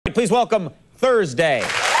Please welcome Thursday.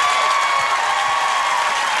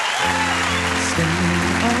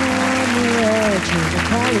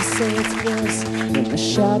 In the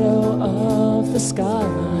shadow of the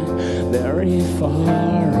skyline, very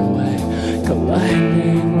far away, a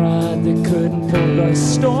lightning rod that couldn't pull the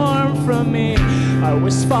storm from me. I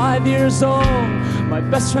was 5 years old, my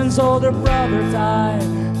best friend's older brother died.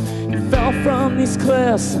 He fell from these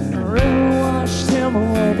cliffs and the river washed him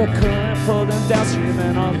away. The current pulled him downstream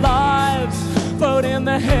and our lives float in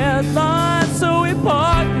the headlines. So we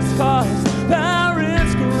parked these cars,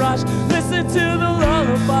 parents' garage, listen to the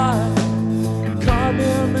lullaby,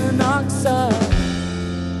 carbon monoxide.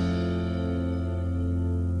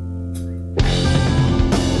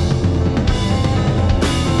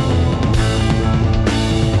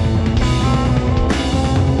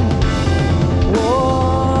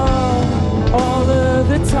 All of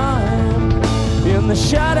the time, in the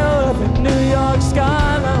shadow of the New York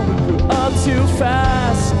skyline, we grew up too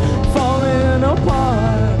fast, falling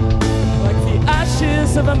apart like the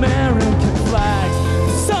ashes of American flags.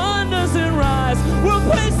 The sun doesn't rise, we'll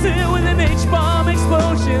place it with an H-bomb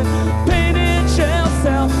explosion. Painted jail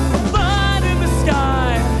cell, a light in the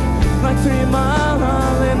sky, like 3 Mile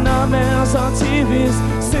Island nightmares on TVs,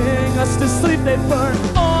 sing us to sleep. They burn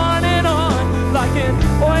on and on like an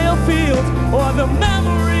oil field, or the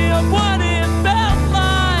memory of what it felt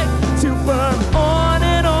like to burn on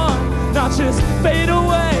and on, not just fade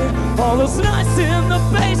away. All those nights in the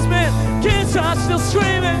basement, kids are still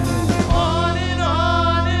screaming. On and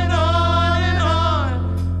on and on and on.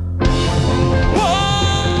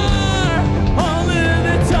 War all of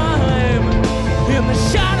the time, in the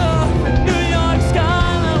shadow of the New York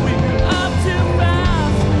skyline, we grew up too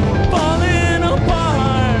fast, falling apart.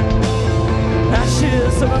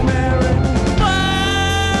 Ashes of American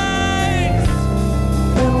flags,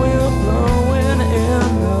 and we're blowing in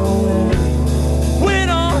the wind. We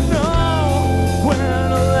don't know where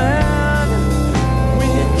to land. We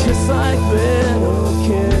kiss like little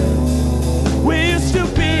kids. We used to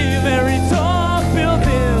be very tall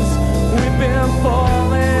buildings. We've been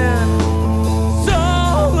falling so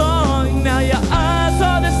long. Now your eyes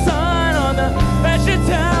are the sign on the edge of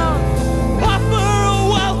town. Offer a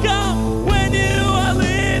welcome when you are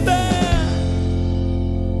leaving.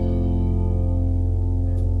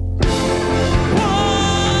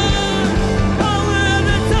 All of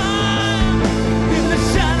the time, in the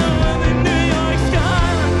shadow of the New York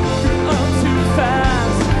skyline, grew up too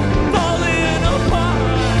fast, falling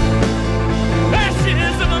apart.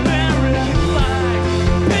 Ashes of American flags,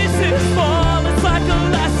 pieces fall, it's like a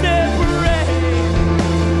last day parade.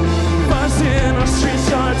 Fires in our streets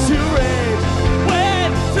start to rage.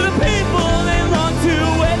 Wave to the people, they long to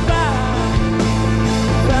wave back.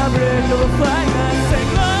 Fabric of a flag that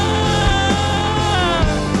sang love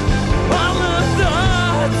all of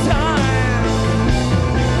the time.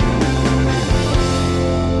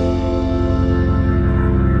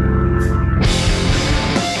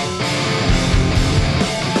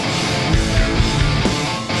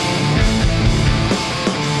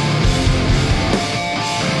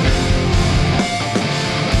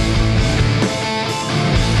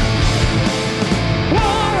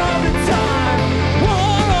 War all the time,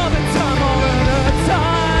 war all the time, all of the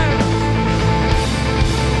time.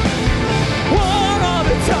 War all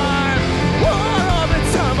the time, war all the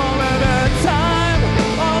time, all of the time,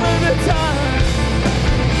 all of the time.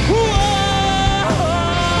 War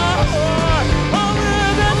all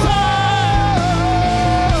of the time.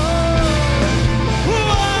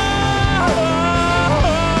 War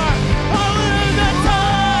all of the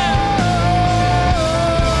time.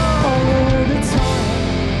 All of the time.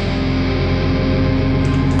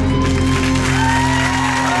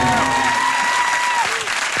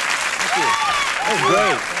 That was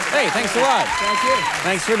great. Hey, thanks a lot. Thank you.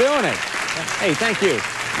 Thanks for doing it. Hey, thank you.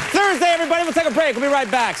 Thursday, everybody, we'll take a break. We'll be right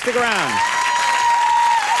back. Stick around.